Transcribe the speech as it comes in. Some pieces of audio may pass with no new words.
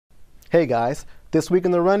Hey guys, this week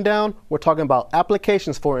in the rundown, we're talking about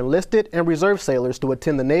applications for enlisted and reserve sailors to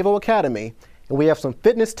attend the Naval Academy, and we have some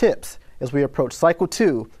fitness tips as we approach Cycle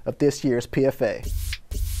 2 of this year's PFA.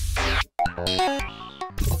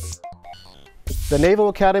 The Naval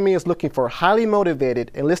Academy is looking for highly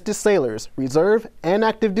motivated enlisted sailors, reserve and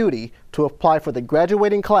active duty, to apply for the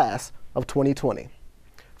graduating class of 2020.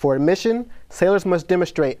 For admission, sailors must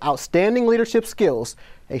demonstrate outstanding leadership skills,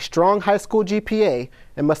 a strong high school GPA,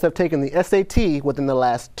 and must have taken the SAT within the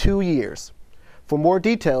last 2 years. For more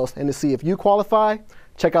details and to see if you qualify,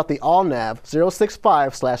 check out the AllNav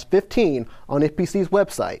 065/15 on NPC's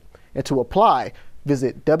website. And to apply,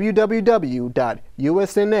 visit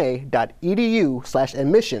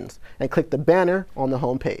www.usna.edu/admissions and click the banner on the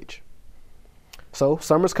home page. So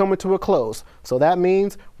summer's coming to a close, so that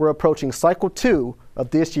means we're approaching Cycle 2 of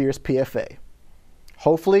this year's PFA.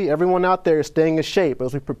 Hopefully everyone out there is staying in shape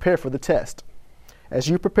as we prepare for the test. As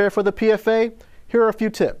you prepare for the PFA, here are a few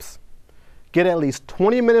tips. Get at least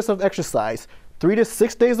 20 minutes of exercise 3 to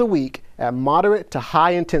 6 days a week at moderate to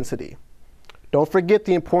high intensity. Don't forget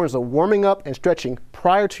the importance of warming up and stretching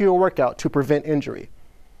prior to your workout to prevent injury.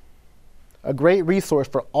 A great resource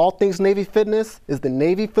for all things Navy fitness is the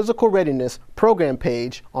Navy Physical Readiness Program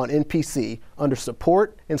page on NPC under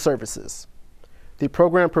Support and Services. The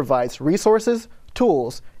program provides resources,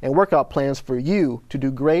 tools, and workout plans for you to do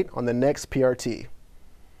great on the next PRT.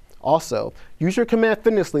 Also, use your Command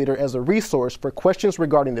Fitness Leader as a resource for questions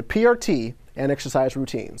regarding the PRT and exercise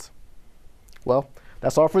routines. Well,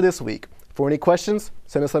 that's all for this week. For any questions,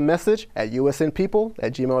 send us a message at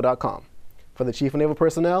usnpeople@gmail.com. For the Chief of Naval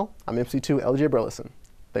Personnel, I'm MC2 LJ Burleson.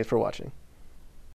 Thanks for watching.